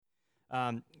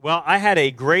Well, I had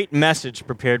a great message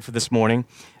prepared for this morning,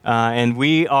 and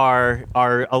we are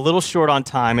a little short on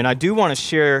time, and I do want to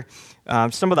share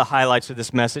some of the highlights of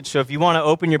this message. So if you want to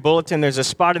open your bulletin, there's a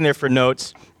spot in there for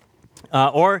notes,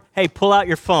 or, hey, pull out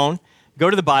your phone, go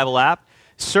to the Bible app,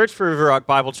 search for River Rock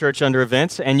Bible Church under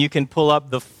events, and you can pull up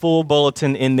the full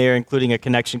bulletin in there, including a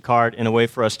connection card and a way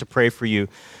for us to pray for you.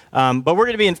 But we're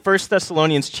going to be in 1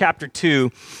 Thessalonians chapter 2,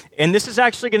 and this is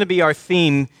actually going to be our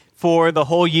theme for the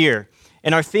whole year.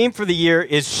 And our theme for the year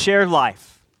is Share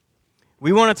Life.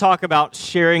 We want to talk about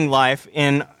sharing life,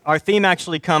 and our theme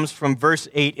actually comes from verse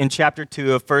 8 in chapter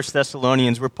 2 of 1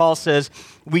 Thessalonians, where Paul says,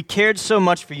 "We cared so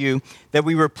much for you that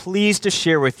we were pleased to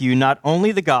share with you not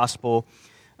only the gospel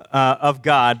of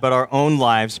God, but our own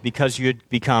lives, because you had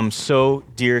become so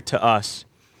dear to us."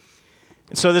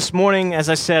 And so this morning, as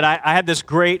I said, I had this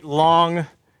great long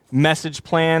message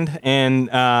planned, and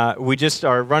we just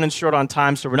are running short on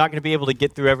time, so we're not going to be able to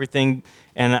get through everything.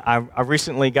 And I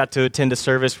recently got to attend a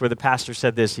service where the pastor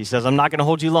said this. He says, "I'm not going to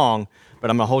hold you long, but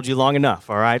I'm going to hold you long enough,"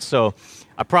 all right? So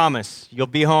I promise you'll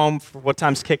be home for what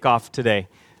time's kickoff today.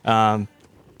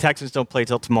 Texans don't play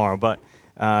till tomorrow, but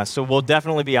so we'll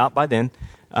definitely be out by then.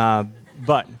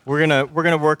 But we're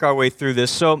gonna work our way through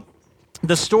this. So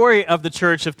the story of the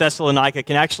church of Thessalonica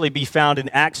can actually be found in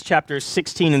Acts chapters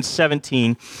 16 and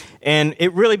 17. And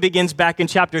it really begins back in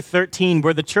chapter 13,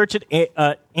 where the church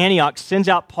at Antioch sends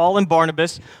out Paul and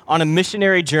Barnabas on a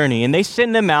missionary journey. And they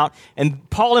send them out, and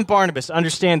Paul and Barnabas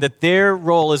understand that their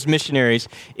role as missionaries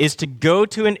is to go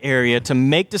to an area to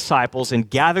make disciples and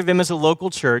gather them as a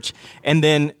local church, and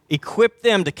then equip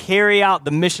them to carry out the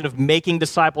mission of making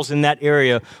disciples in that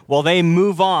area while they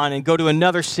move on and go to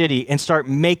another city and start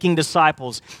making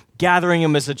disciples, gathering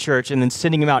them as a church, and then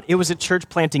sending them out. It was a church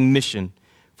planting mission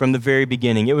from the very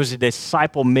beginning. It was a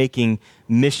disciple-making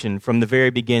mission from the very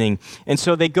beginning. And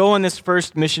so they go on this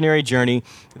first missionary journey.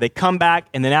 They come back,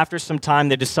 and then after some time,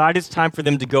 they decide it's time for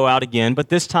them to go out again. But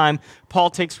this time, Paul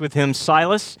takes with him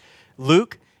Silas,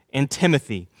 Luke, and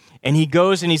Timothy. And he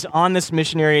goes and he's on this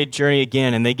missionary journey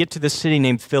again, and they get to this city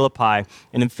named Philippi.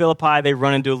 And in Philippi, they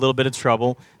run into a little bit of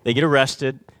trouble. They get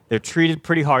arrested. They're treated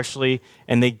pretty harshly,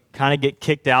 and they kind of get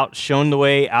kicked out, shown the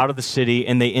way out of the city,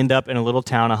 and they end up in a little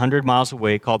town 100 miles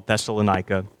away called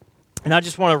Thessalonica. And I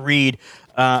just want to read,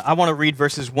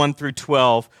 verses 1 through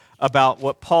 12 about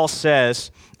what Paul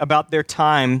says about their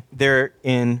time there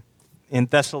in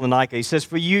Thessalonica. He says,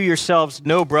 "For you yourselves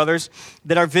know, brothers,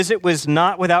 that our visit was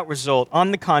not without result.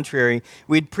 On the contrary,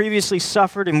 we had previously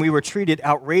suffered and we were treated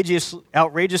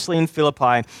outrageously in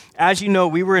Philippi. As you know,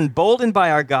 we were emboldened by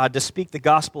our God to speak the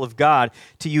gospel of God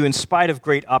to you in spite of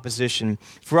great opposition.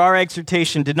 For our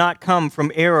exhortation did not come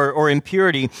from error or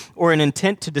impurity or an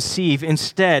intent to deceive.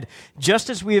 Instead, just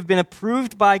as we have been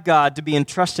approved by God to be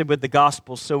entrusted with the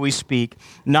gospel, so we speak,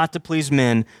 not to please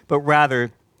men, but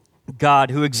rather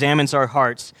God, who examines our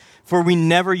hearts. For we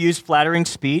never used flattering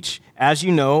speech, as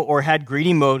you know, or had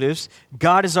greedy motives.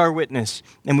 God is our witness,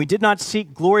 and we did not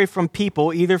seek glory from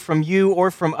people, either from you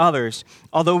or from others,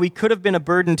 although we could have been a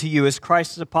burden to you as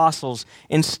Christ's apostles.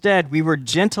 Instead, we were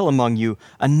gentle among you,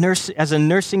 as a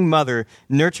nursing mother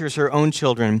nurtures her own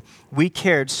children. We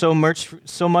cared so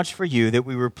much for you that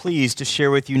we were pleased to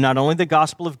share with you not only the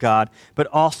gospel of God, but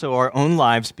also our own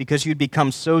lives, because you'd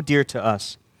become so dear to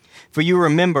us. For you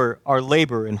remember our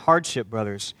labor and hardship,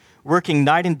 brothers, working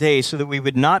night and day so that we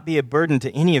would not be a burden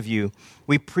to any of you.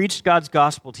 We preached God's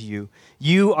gospel to you.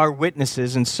 You are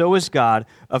witnesses, and so is God,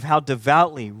 of how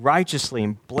devoutly, righteously,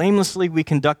 and blamelessly we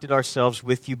conducted ourselves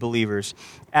with you believers.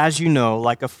 As you know,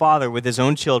 like a father with his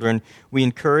own children, we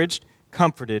encouraged,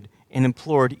 comforted, and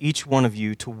implored each one of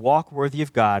you to walk worthy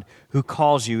of God, who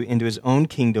calls you into his own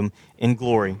kingdom and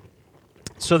glory."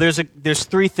 So there's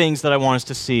three things that I want us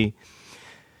to see.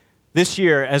 This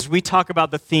year, as we talk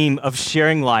about the theme of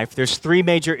sharing life, there's three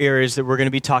major areas that we're going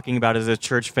to be talking about as a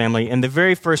church family. And the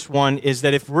very first one is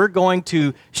that if we're going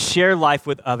to share life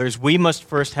with others, we must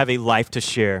first have a life to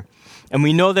share. And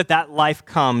we know that that life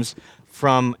comes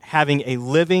from having a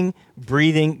living,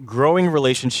 breathing, growing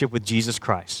relationship with Jesus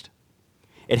Christ.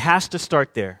 It has to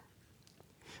start there.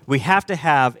 We have to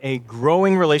have a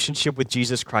growing relationship with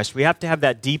Jesus Christ. We have to have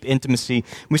that deep intimacy.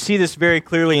 We see this very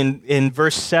clearly in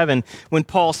verse 7 when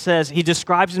Paul says he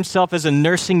describes himself as a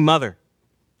nursing mother.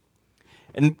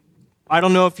 And I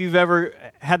don't know if you've ever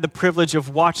had the privilege of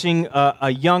watching a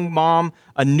young mom,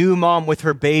 a new mom with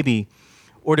her baby,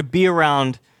 or to be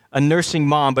around a nursing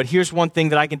mom. But here's one thing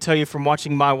that I can tell you from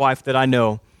watching my wife that I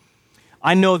know.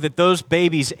 I know that those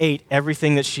babies ate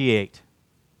everything that she ate.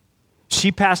 She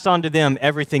passed on to them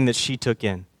everything that she took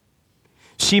in.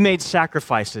 She made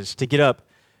sacrifices to get up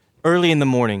early in the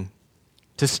morning,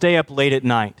 to stay up late at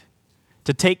night,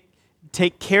 to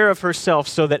take care of herself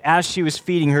so that as she was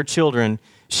feeding her children,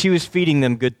 she was feeding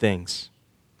them good things.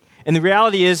 And the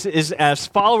reality is as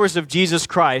followers of Jesus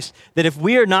Christ, that if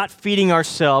we are not feeding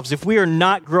ourselves, if we are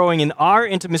not growing in our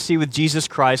intimacy with Jesus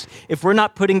Christ, if we're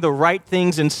not putting the right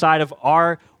things inside of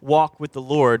our walk with the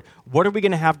Lord, what are we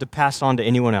going to have to pass on to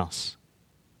anyone else?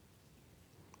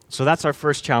 So that's our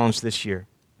first challenge this year,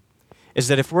 is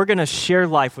that if we're going to share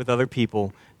life with other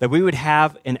people, that we would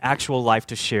have an actual life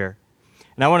to share.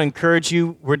 And I want to encourage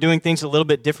you, we're doing things a little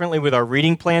bit differently with our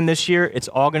reading plan this year. It's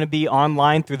all going to be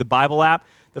online through the Bible app.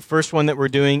 The first one that we're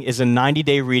doing is a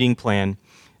 90-day reading plan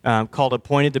called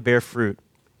Appointed to Bear Fruit.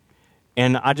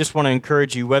 And I just want to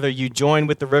encourage you, whether you join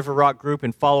with the River Rock group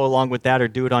and follow along with that or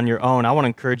do it on your own, I want to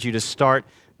encourage you to start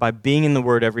by being in the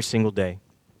Word every single day,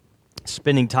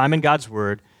 spending time in God's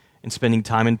Word and spending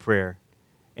time in prayer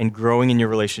and growing in your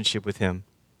relationship with Him.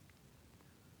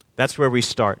 That's where we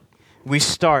start. We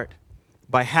start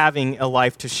by having a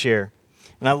life to share.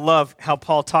 And I love how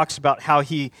Paul talks about how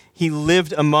he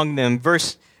lived among them.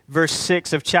 Verse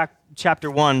 6 of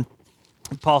chapter 1,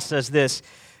 Paul says this,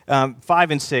 5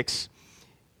 and 6.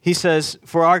 He says,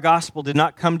 "For our gospel did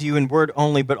not come to you in word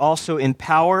only, but also in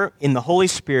power, in the Holy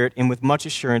Spirit, and with much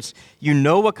assurance. You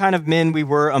know what kind of men we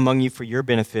were among you for your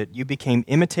benefit. You became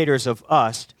imitators of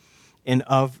us and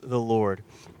of the Lord."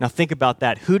 Now think about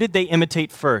that. Who did they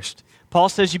imitate first? Paul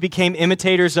says you became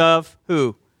imitators of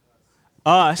who?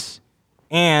 Us.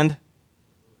 And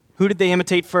who did they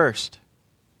imitate first?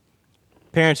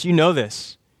 Parents, you know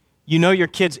this. You know your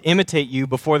kids imitate you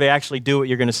before they actually do what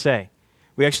you're going to say.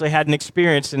 We actually had an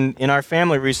experience in our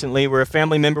family recently where a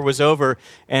family member was over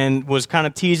and was kind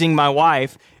of teasing my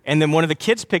wife, and then one of the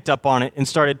kids picked up on it and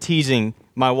started teasing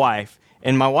my wife.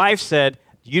 And my wife said,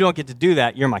 "You don't get to do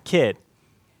that. You're my kid.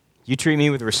 You treat me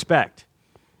with respect."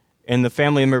 And the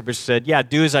family member said, "Yeah,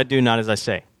 do as I do, not as I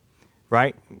say."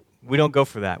 Right? We don't go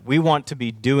for that. We want to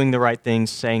be doing the right things,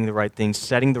 saying the right things,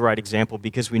 setting the right example,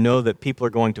 because we know that people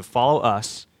are going to follow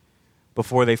us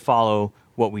before they follow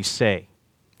what we say.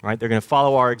 Right? They're going to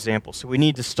follow our example. So we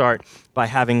need to start by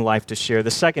having life to share.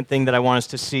 The second thing that I want us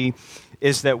to see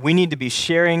is that we need to be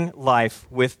sharing life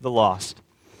with the lost.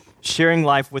 Sharing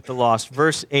life with the lost.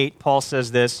 Verse 8, Paul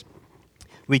says this,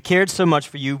 "We cared so much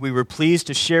for you, we were pleased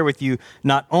to share with you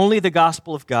not only the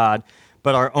gospel of God,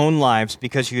 but our own lives,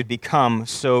 because you had become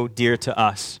so dear to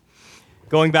us."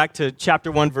 Going back to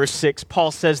chapter 1, verse 6, Paul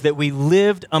says that we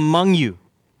lived among you.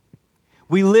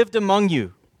 We lived among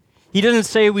you. He doesn't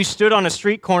say we stood on a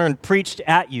street corner and preached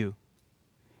at you.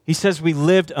 He says we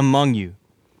lived among you.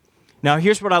 Now,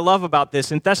 here's what I love about this.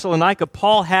 In Thessalonica,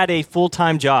 Paul had a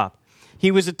full-time job.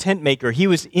 He was a tent maker. He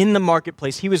was in the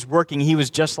marketplace. He was working. He was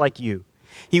just like you.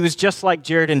 He was just like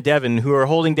Jared and Devin, who are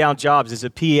holding down jobs as a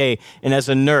PA and as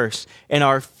a nurse and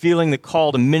are feeling the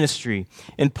call to ministry.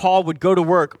 And Paul would go to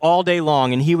work all day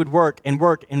long, and he would work and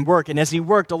work and work. And as he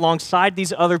worked alongside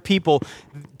these other people,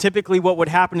 typically what would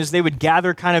happen is they would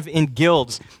gather kind of in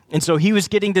guilds. And so he was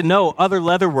getting to know other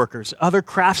leather workers, other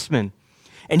craftsmen.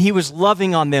 And he was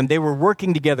loving on them. They were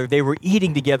working together. They were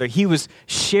eating together. He was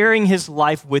sharing his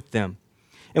life with them.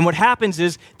 And what happens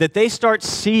is that they start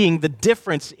seeing the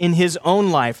difference in his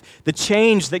own life, the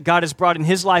change that God has brought in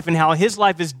his life and how his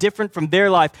life is different from their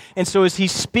life. And so as he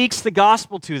speaks the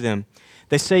gospel to them,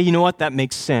 they say, "You know what, that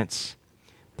makes sense."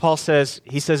 Paul says,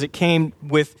 he says it came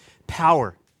with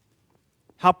power.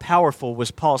 How powerful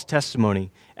was Paul's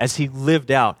testimony as he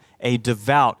lived out a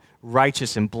devout,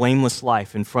 righteous, and blameless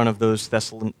life in front of those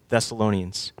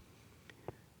Thessalonians?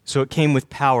 So it came with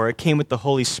power. It came with the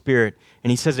Holy Spirit. And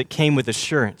he says it came with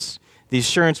assurance. The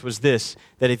assurance was this,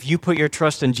 that if you put your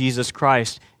trust in Jesus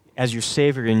Christ as your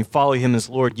Savior and you follow him as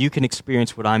Lord, you can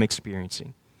experience what I'm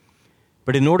experiencing.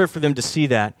 But in order for them to see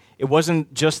that, it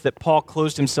wasn't just that Paul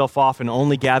closed himself off and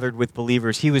only gathered with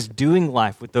believers. He was doing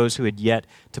life with those who had yet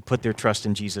to put their trust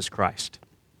in Jesus Christ.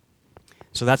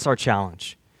 So that's our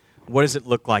challenge. What does it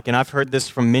look like? And I've heard this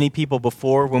from many people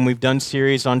before when we've done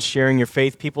series on sharing your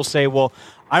faith. People say, "Well,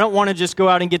 I don't want to just go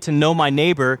out and get to know my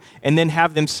neighbor," and then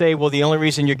have them say, "Well, the only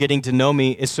reason you're getting to know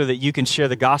me is so that you can share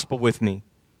the gospel with me."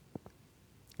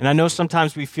 And I know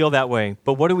sometimes we feel that way,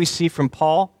 but what do we see from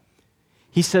Paul?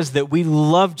 He says that we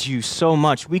loved you so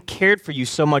much, we cared for you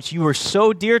so much, you were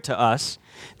so dear to us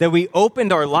that we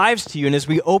opened our lives to you, and as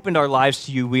we opened our lives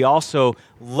to you, we also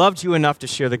loved you enough to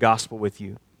share the gospel with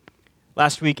you.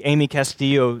 Last week, Amy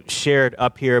Castillo shared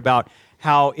up here about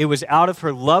how it was out of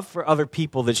her love for other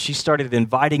people that she started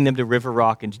inviting them to River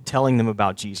Rock and telling them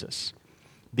about Jesus.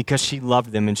 because she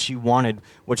loved them and she wanted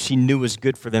what she knew was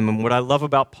good for them. And what I love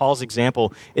about Paul's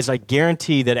example is I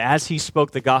guarantee that as he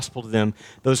spoke the gospel to them,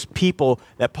 those people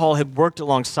that Paul had worked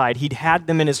alongside, he'd had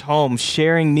them in his home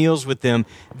sharing meals with them,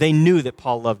 they knew that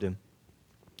Paul loved him.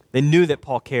 They knew that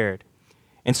Paul cared.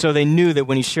 And so they knew that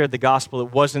when he shared the gospel,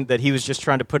 it wasn't that he was just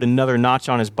trying to put another notch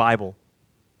on his Bible,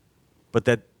 but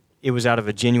that it was out of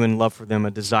a genuine love for them,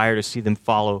 a desire to see them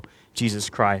follow Jesus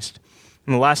Christ.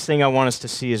 And the last thing I want us to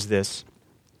see is this.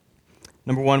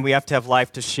 Number one, we have to have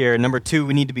life to share. Number two,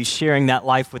 we need to be sharing that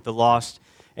life with the lost.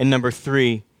 And number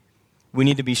three, we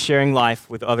need to be sharing life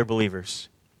with other believers.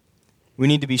 We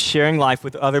need to be sharing life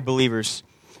with other believers.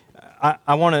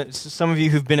 I want to, some of you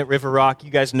who've been at River Rock,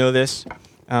 you guys know this.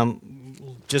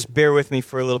 Just bear with me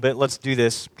for a little bit. Let's do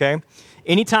this, okay?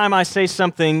 Anytime I say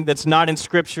something that's not in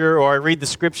Scripture or I read the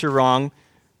Scripture wrong,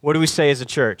 what do we say as a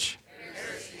church?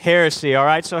 Heresy, all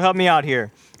right? So help me out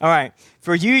here. All right.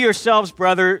 For you yourselves,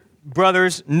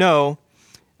 brothers, know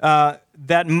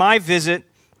that my visit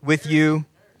with you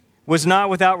was not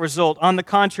without result. On the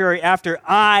contrary, after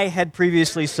I had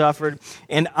previously suffered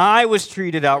and I was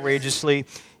treated outrageously,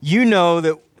 you know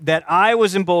that I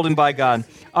was emboldened by God.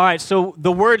 All right, so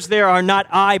the words there are not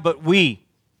I, but we.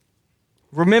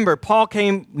 Remember, Paul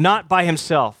came not by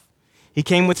himself. He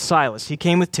came with Silas, he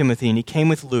came with Timothy, and he came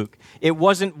with Luke. It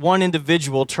wasn't one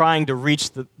individual trying to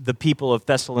reach the people of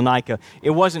Thessalonica. It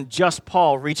wasn't just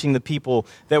Paul reaching the people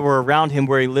that were around him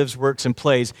where he lives, works, and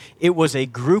plays. It was a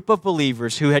group of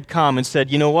believers who had come and said,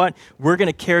 you know what? We're going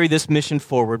to carry this mission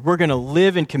forward. We're going to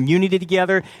live in community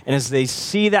together, and as they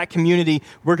see that community,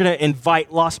 we're going to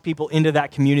invite lost people into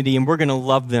that community, and we're going to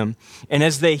love them. And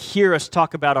as they hear us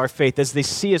talk about our faith, as they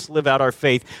see us live out our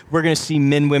faith, we're going to see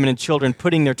men, women, and children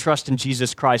putting their trust in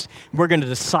Jesus Christ. We're going to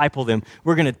disciple them.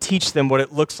 We're going to teach them what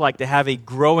it looks like to have a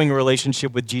growing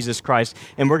relationship with Jesus Christ,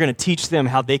 and we're going to teach them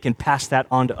how they can pass that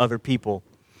on to other people.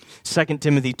 2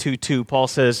 Timothy 2:2, Paul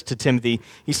says to Timothy,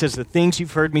 he says, the things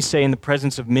you've heard me say in the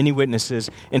presence of many witnesses,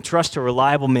 entrust to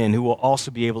reliable men who will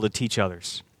also be able to teach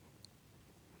others.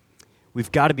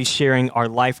 We've got to be sharing our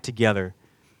life together.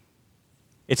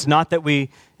 It's not that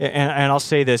we, and I'll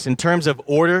say this, in terms of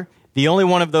order, the only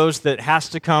one of those that has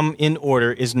to come in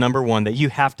order is number one, that you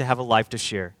have to have a life to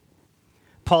share.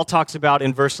 Paul talks about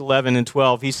in verse 11 and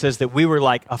 12, he says that we were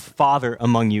like a father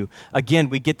among you. Again,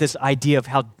 we get this idea of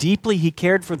how deeply he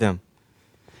cared for them.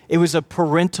 It was a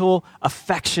parental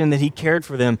affection that he cared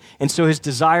for them, and so his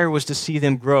desire was to see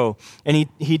them grow. And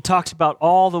he talks about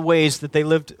all the ways that they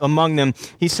lived among them.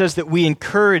 He says that we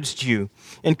encouraged you.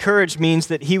 Encourage means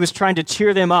that he was trying to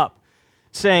cheer them up,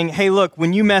 saying, hey, look,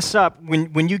 when you mess up,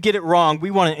 when you get it wrong, we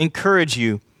want to encourage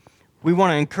you. We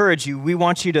want to encourage you. We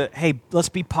want you to, hey, let's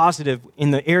be positive in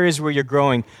the areas where you're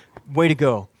growing. Way to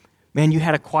go. Man, you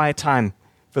had a quiet time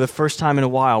for the first time in a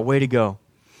while. Way to go.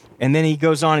 And then he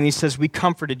goes on and he says, we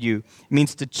comforted you. It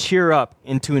means to cheer up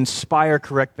and to inspire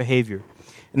correct behavior.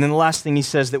 And then the last thing he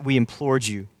says, that we implored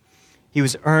you. He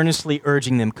was earnestly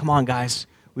urging them, come on, guys,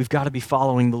 we've got to be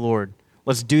following the Lord.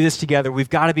 Let's do this together. We've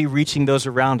got to be reaching those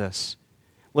around us.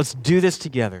 Let's do this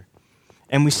together.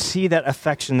 And we see that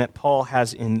affection that Paul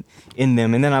has in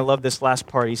them. And then I love this last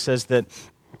part. He says that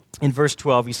in verse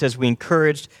 12, he says, we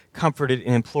encouraged, comforted,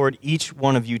 and implored each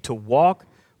one of you to walk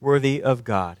worthy of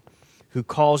God, who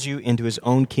calls you into his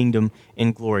own kingdom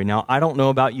and glory. Now, I don't know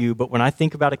about you, but when I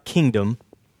think about a kingdom,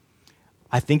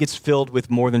 I think it's filled with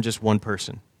more than just one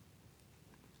person.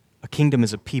 A kingdom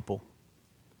is a people.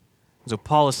 So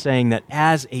Paul is saying that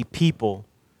as a people,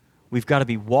 we've got to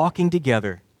be walking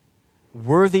together,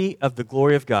 worthy of the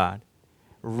glory of God,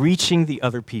 reaching the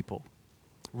other people,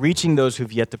 reaching those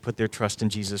who've yet to put their trust in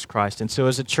Jesus Christ. And so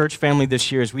as a church family this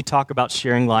year, as we talk about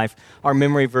sharing life, our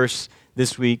memory verse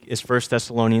this week is 1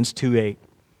 Thessalonians 2:8.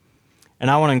 And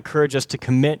I want to encourage us to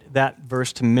commit that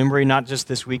verse to memory, not just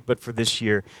this week, but for this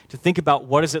year, to think about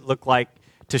what does it look like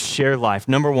to share life.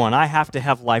 Number one, I have to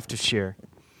have life to share.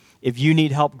 If you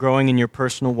need help growing in your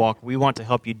personal walk, we want to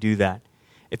help you do that.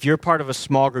 If you're part of a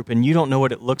small group and you don't know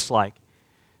what it looks like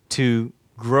to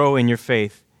grow in your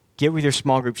faith, get with your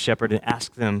small group shepherd and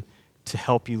ask them to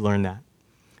help you learn that.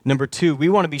 Number two, we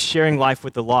want to be sharing life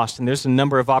with the lost, and there's a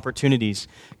number of opportunities.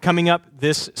 Coming up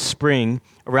this spring,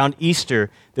 around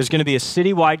Easter, there's going to be a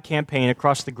citywide campaign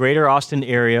across the greater Austin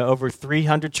area. Over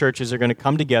 300 churches are going to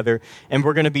come together, and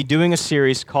we're going to be doing a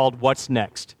series called What's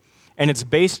Next? And it's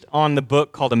based on the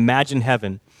book called Imagine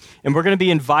Heaven. And we're going to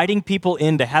be inviting people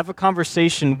in to have a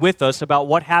conversation with us about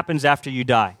what happens after you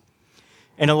die.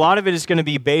 And a lot of it is going to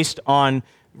be based on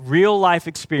real life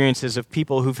experiences of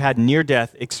people who've had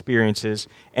near-death experiences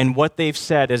and what they've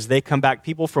said as they come back,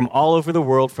 people from all over the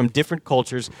world, from different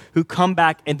cultures, who come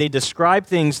back and they describe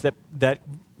things that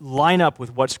line up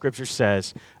with what Scripture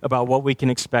says about what we can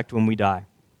expect when we die.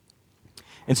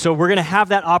 And so we're going to have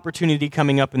that opportunity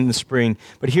coming up in the spring.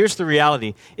 But here's the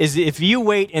reality, is if you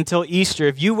wait until Easter,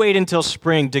 if you wait until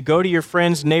spring to go to your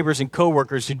friends, neighbors, and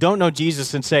coworkers who don't know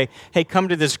Jesus and say, hey, come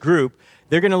to this group,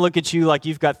 they're going to look at you like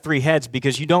you've got three heads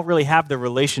because you don't really have the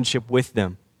relationship with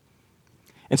them.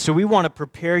 And so we want to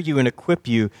prepare you and equip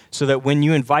you so that when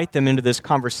you invite them into this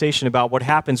conversation about what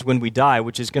happens when we die,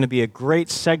 which is going to be a great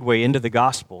segue into the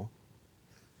gospel,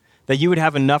 that you would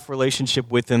have enough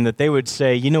relationship with them that they would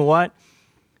say, you know what?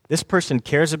 This person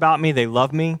cares about me. They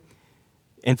love me.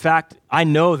 In fact, I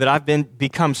know that I've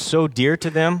become so dear to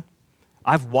them.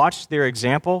 I've watched their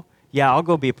example. Yeah, I'll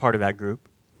go be a part of that group.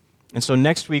 And so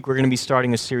next week, we're going to be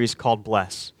starting a series called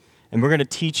Bless. And we're going to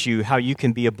teach you how you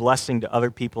can be a blessing to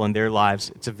other people in their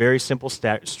lives. It's a very simple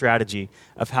strategy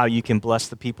of how you can bless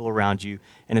the people around you.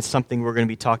 And it's something we're going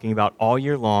to be talking about all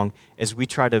year long as we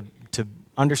try to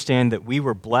understand that we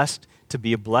were blessed to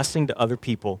be a blessing to other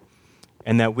people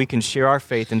and that we can share our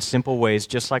faith in simple ways,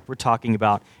 just like we're talking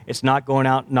about. It's not going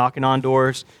out knocking on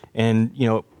doors and,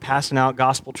 passing out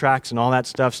gospel tracts and all that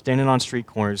stuff, standing on street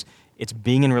corners. It's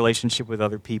being in relationship with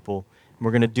other people. And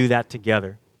we're going to do that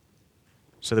together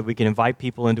so that we can invite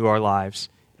people into our lives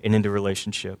and into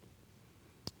relationship.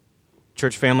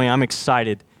 Church family, I'm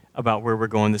excited about where we're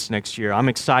going this next year. I'm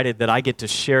excited that I get to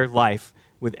share life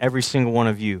with every single one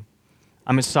of you.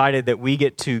 I'm excited that we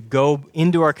get to go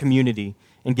into our community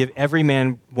and give every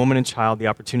man, woman, and child the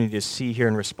opportunity to see, hear,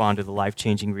 and respond to the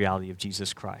life-changing reality of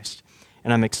Jesus Christ.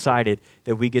 And I'm excited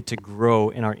that we get to grow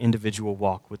in our individual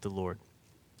walk with the Lord.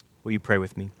 Will you pray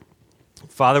with me?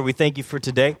 Father, we thank you for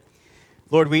today.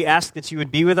 Lord, we ask that you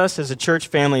would be with us as a church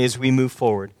family as we move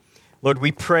forward. Lord,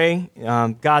 we pray,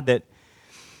 God, that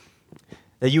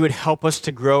you would help us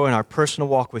to grow in our personal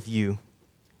walk with you,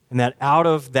 and that out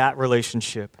of that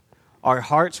relationship, our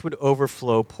hearts would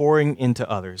overflow, pouring into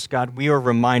others. God, we are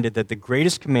reminded that the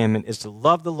greatest commandment is to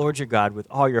love the Lord your God with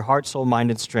all your heart, soul, mind,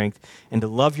 and strength, and to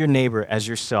love your neighbor as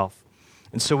yourself.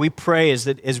 And so we pray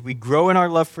as we grow in our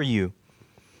love for you,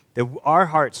 that our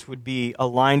hearts would be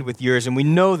aligned with yours. And we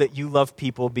know that you love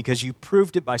people because you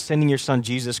proved it by sending your son,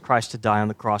 Jesus Christ, to die on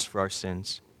the cross for our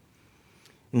sins.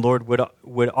 And Lord,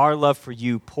 would our love for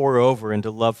you pour over into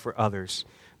love for others,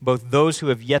 both those who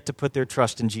have yet to put their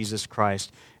trust in Jesus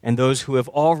Christ and those who have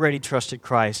already trusted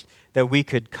Christ, that we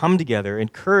could come together,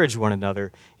 encourage one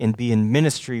another, and be in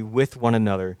ministry with one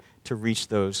another to reach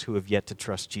those who have yet to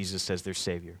trust Jesus as their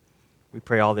Savior. We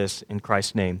pray all this in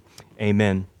Christ's name.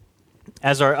 Amen.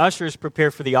 As our ushers prepare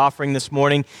for the offering this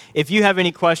morning, if you have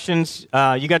any questions,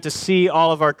 you got to see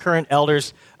all of our current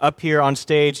elders up here on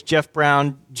stage, Jeff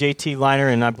Brown, JT Liner,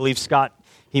 and I believe Scott,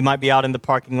 he might be out in the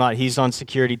parking lot. He's on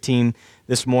security team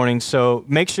this morning. So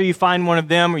make sure you find one of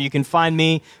them, or you can find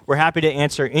me. We're happy to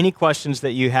answer any questions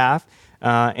that you have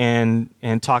and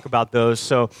talk about those.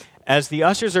 So as the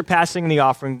ushers are passing the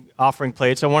offering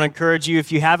plates, I want to encourage you,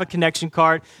 if you have a connection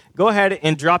card, go ahead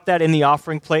and drop that in the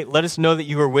offering plate. Let us know that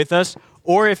you were with us.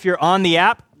 Or if you're on the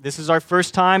app, this is our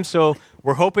first time, so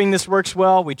we're hoping this works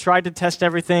well. We tried to test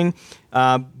everything,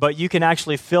 but you can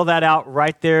actually fill that out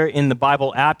right there in the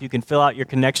Bible app. You can fill out your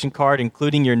connection card,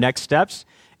 including your next steps.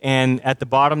 And at the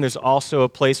bottom, there's also a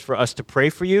place for us to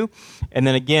pray for you. And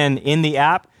then again, in the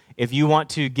app, if you want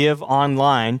to give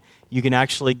online, you can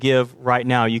actually give right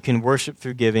now. You can worship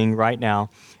through giving right now.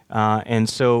 And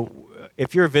so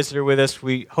if you're a visitor with us,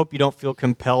 we hope you don't feel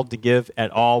compelled to give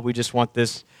at all. We just want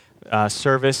this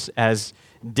service as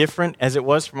different as it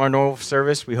was from our normal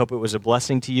service. We hope it was a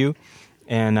blessing to you.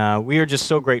 And we are just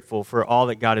so grateful for all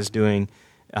that God is doing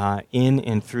in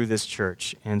and through this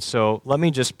church. And so let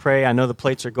me just pray. I know the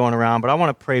plates are going around, but I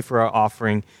want to pray for our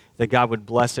offering, that God would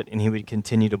bless it and he would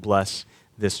continue to bless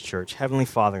this church. Heavenly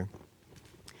Father,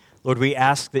 Lord, we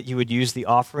ask that you would use the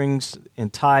offerings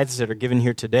and tithes that are given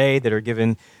here today, that are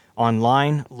given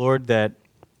online, Lord, that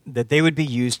they would be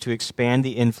used to expand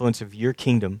the influence of your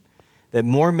kingdom, that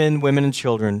more men, women, and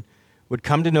children would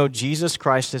come to know Jesus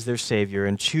Christ as their Savior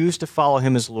and choose to follow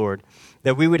him as Lord,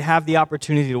 that we would have the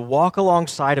opportunity to walk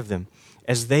alongside of them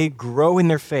as they grow in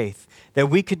their faith, that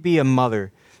we could be a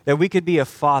mother, that we could be a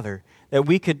father, that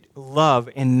we could love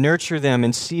and nurture them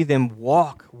and see them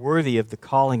walk worthy of the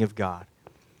calling of God,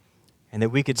 and that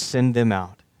we could send them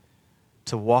out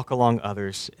to walk along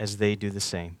others as they do the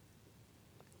same.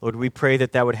 Lord, we pray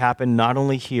that that would happen not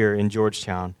only here in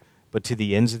Georgetown, but to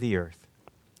the ends of the earth.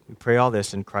 We pray all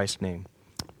this in Christ's name.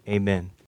 Amen.